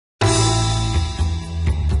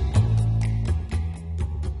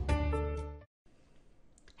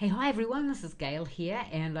Hey, hi everyone, this is Gail here,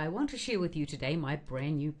 and I want to share with you today my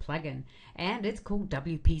brand new plugin, and it's called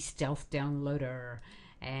WP Stealth Downloader.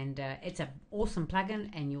 And it's an awesome plugin,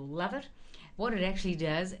 and you'll love it. What it actually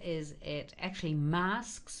does is it actually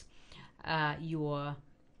masks your,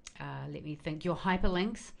 your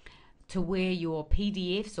hyperlinks to where your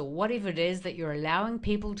PDFs or whatever it is that you're allowing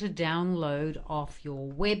people to download off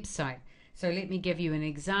your website. So let me give you an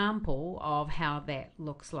example of how that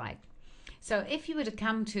looks like. So if you were to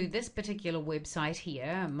come to this particular website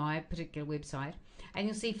here, my particular website, and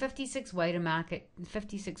you'll see 56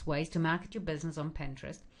 ways to market your business on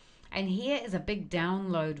Pinterest, and here is a big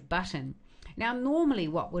download button. Now normally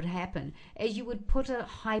what would happen is you would put a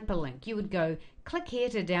hyperlink. You would go click here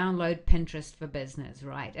to download Pinterest for Business,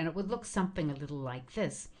 right? And it would look something a little like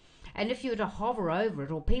this. And if you were to hover over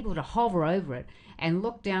it, or people to hover over it and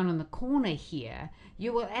look down in the corner here,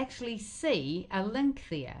 you will actually see a link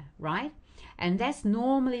there, right? And that's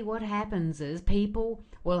normally what happens is people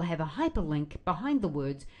will have a hyperlink behind the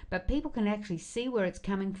words, but people can actually see where it's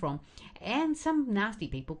coming from. And some nasty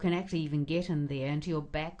people can actually even get in there into your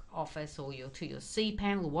back office or to your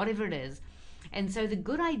cPanel or whatever it is. And so the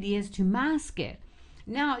good idea is to mask it.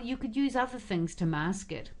 Now, you could use other things to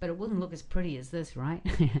mask it, but it wouldn't look as pretty as this, right?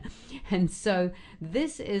 And so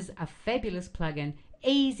this is a fabulous plugin,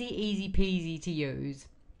 easy peasy to use.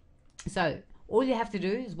 So all you have to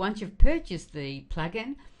do is once you've purchased the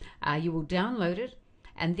plugin, you will download it,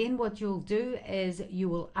 and then what you'll do is you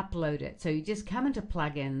will upload it. So you just come into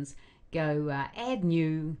plugins, go add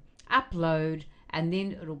new, upload, and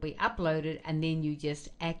then it'll be uploaded, and then you just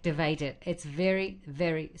activate it. It's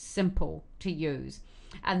very simple to use.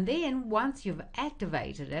 And then once you've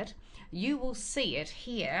activated it, you will see it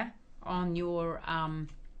here on your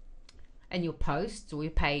and your posts or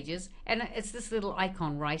your pages, and it's this little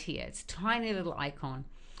icon right here. It's a tiny little icon.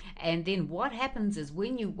 And then what happens is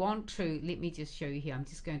when you want to, let me just show you here, I'm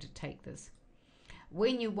just going to take this.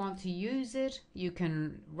 When you want to use it, you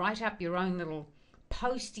can write up your own little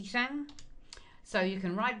posty thing. So you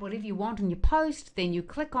can write whatever you want in your post, then you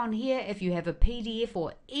click on here if you have a PDF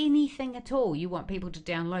or anything at all you want people to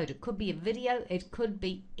download. It could be a video, it could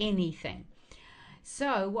be anything.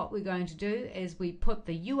 So what we're going to do is we put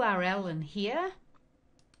the URL in here.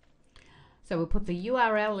 So we'll put the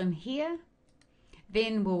URL in here.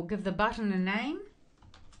 Then we'll give the button a name.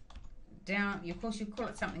 Of course, you call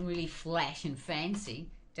it something really flash and fancy.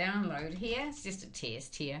 Download here. It's just a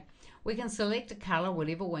test here. We can select a color,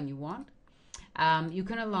 whatever one you want. You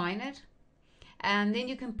can align it. And then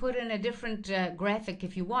you can put in a different graphic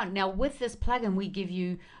if you want. Now with this plugin, we give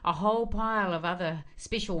you a whole pile of other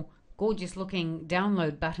special gorgeous looking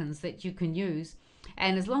download buttons that you can use,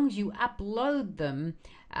 and as long as you upload them,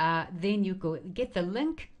 then you go get the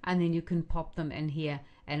link and then you can pop them in here,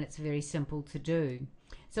 and it's very simple to do.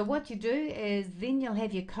 So what you do is then you'll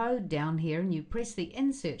have your code down here, and you press the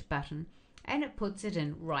insert button and it puts it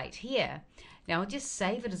in right here. Now I'll just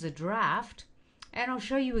save it as a draft, and I'll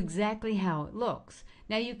show you exactly how it looks.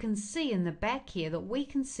 Now you can see in the back here that we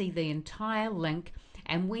can see the entire link,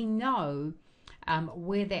 and we know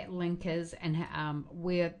where that link is and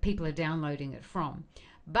where people are downloading it from.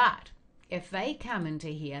 But if they come into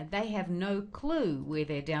here, they have no clue where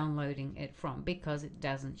they're downloading it from because it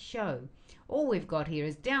doesn't show. All we've got here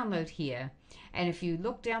is download here, and if you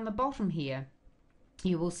look down the bottom here,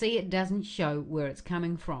 you will see it doesn't show where it's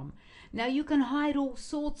coming from. Now you can hide all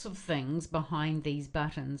sorts of things behind these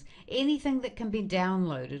buttons. Anything that can be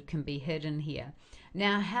downloaded can be hidden here.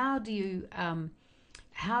 Now how do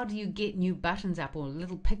you get new buttons up, or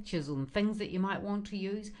little pictures or things that you might want to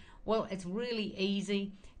use? Well, it's really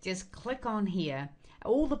easy. Just click on here.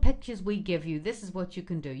 All the pictures we give you, this is what you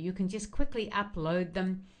can do. You can just quickly upload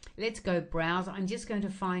them. Let's go browse. I'm just going to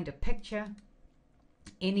find a picture,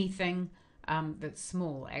 anything that's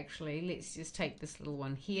small actually. Let's just take this little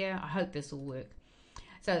one here. I hope this will work.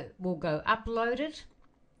 So we'll go upload it,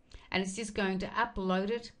 and it's just going to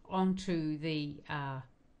upload it onto the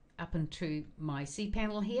up into my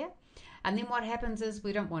cPanel here. And then what happens is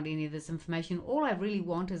we don't want any of this information. All I really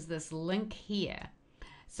want is this link here.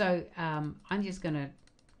 So I'm just going to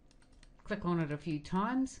click on it a few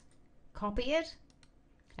times, copy it.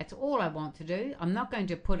 That's all I want to do. I'm not going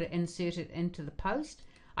to insert it into the post.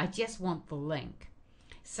 I just want the link.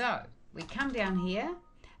 So we come down here,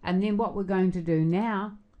 and then what we're going to do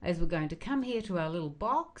now is we're going to come here to our little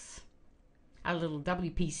box, our little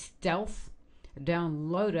WP Stealth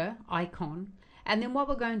Downloader icon, and then what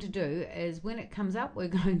we're going to do is when it comes up, we're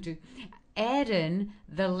going to add in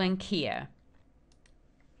the link here.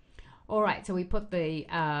 Alright, so we put the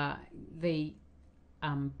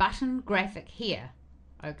button graphic here.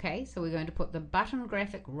 Okay, so we're going to put the button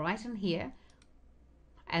graphic right in here,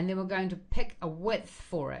 and then we're going to pick a width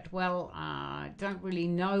for it. Well, I don't really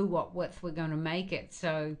know what width we're going to make it,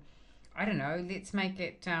 so I don't know. Let's make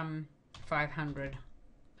it 500.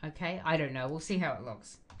 Okay, I don't know. We'll see how it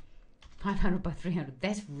looks. 500 by 300.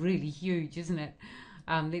 That's really huge, isn't it?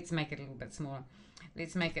 Let's make it a little bit smaller.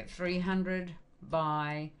 Let's make it 300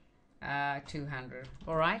 by 200.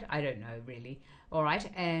 All right, I don't know really. All right,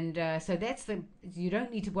 and so that's the, you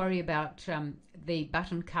don't need to worry about the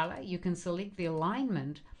button color. You can select the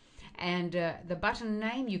alignment, and the button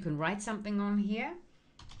name, you can write something on here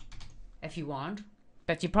if you want,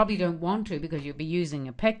 but you probably don't want to because you'll be using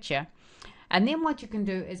a picture. And then what you can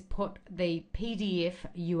do is put the PDF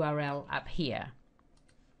URL up here.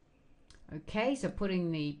 Okay, so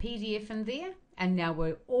putting the PDF in there, and now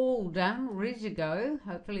we're all done, ready to go.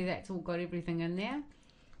 Hopefully that's all got everything in there.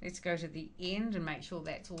 Let's go to the end and make sure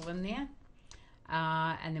that's all in there.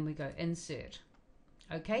 And then we go insert.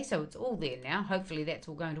 Okay, so it's all there now. Hopefully that's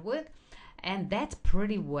all going to work. And that's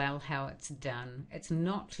pretty well how it's done. It's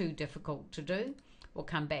not too difficult to do. We'll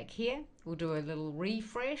come back here. We'll do a little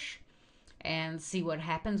refresh and see what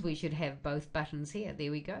happens. We should have both buttons here. There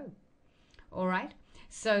we go. All right.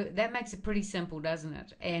 So that makes it pretty simple, doesn't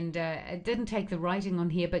it? And it didn't take the writing on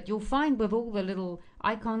here, but you'll find with all the little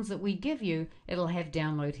icons that we give you, it'll have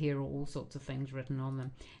download here or all sorts of things written on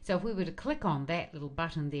them. So if we were to click on that little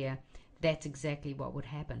button there, that's exactly what would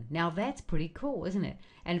happen. Now that's pretty cool, isn't it?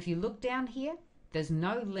 And if you look down here, there's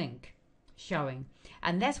no link showing,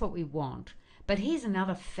 and that's what we want. But here's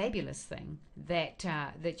another fabulous thing that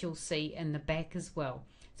that you'll see in the back as well.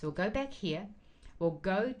 So we'll go back here, we'll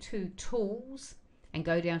go to Tools, and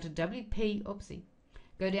go down to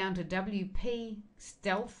go down to WP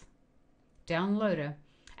Stealth Downloader,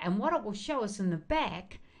 and what it will show us in the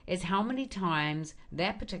back is how many times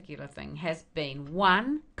that particular thing has been,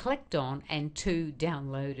 1, clicked on, and 2,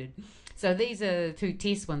 downloaded. So these are the 2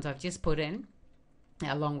 test ones I've just put in,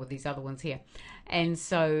 along with these other ones here. And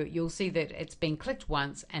so you'll see that it's been clicked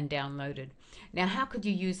once and downloaded. Now, how could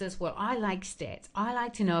you use this? Well, I like stats. I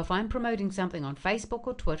like to know if I'm promoting something on Facebook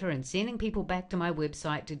or Twitter and sending people back to my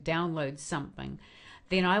website to download something,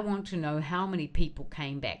 then I want to know how many people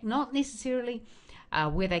came back. Not necessarily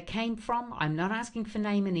where they came from. I'm not asking for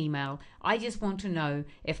name and email. I just want to know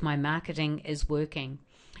if my marketing is working.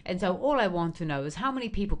 And so all I want to know is how many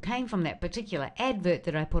people came from that particular advert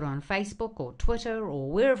that I put on Facebook or Twitter or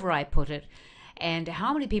wherever I put it, and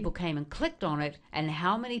how many people came and clicked on it, and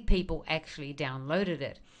how many people actually downloaded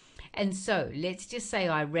it. And so let's just say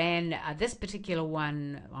I ran this particular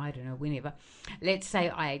one, I don't know, whenever. Let's say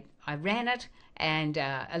I ran it, and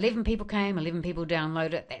 11 people came, 11 people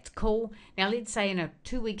downloaded it. That's cool. Now let's say in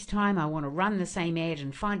 2 weeks' time I want to run the same ad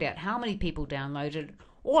and find out how many people downloaded it.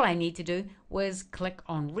 All I need to do was click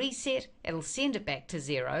on reset. It'll send it back to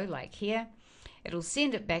 0, like here. It'll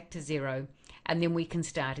send it back to 0, and then we can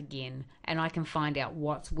start again, and I can find out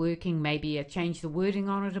what's working. Maybe I change the wording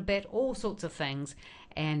on it a bit, all sorts of things,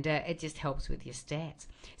 and it just helps with your stats.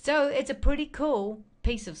 So it's a pretty cool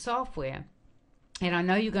piece of software, and I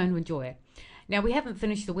know you're going to enjoy it. Now, we haven't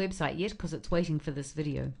finished the website yet because it's waiting for this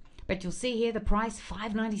video. But you'll see here the price,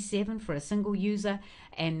 $5.97 for a single user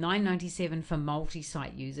and $9.97 for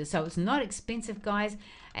multi-site users. So it's not expensive, guys,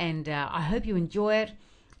 and I hope you enjoy it,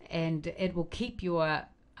 and it will keep your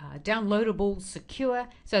downloadables secure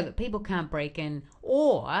so that people can't break in.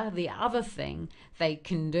 Or the other thing they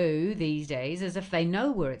can do these days is if they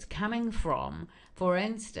know where it's coming from, for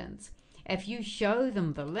instance, if you show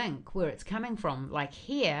them the link where it's coming from, like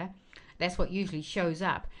here, that's what usually shows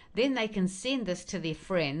up. Then they can send this to their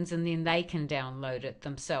friends, and then they can download it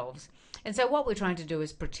themselves. And so what we're trying to do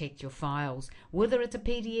is protect your files. Whether it's a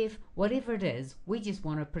PDF, whatever it is, we just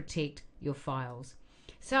want to protect your files.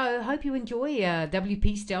 So I hope you enjoy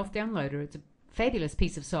WP Stealth Downloader. It's a fabulous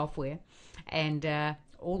piece of software. And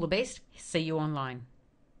all the best. See you online.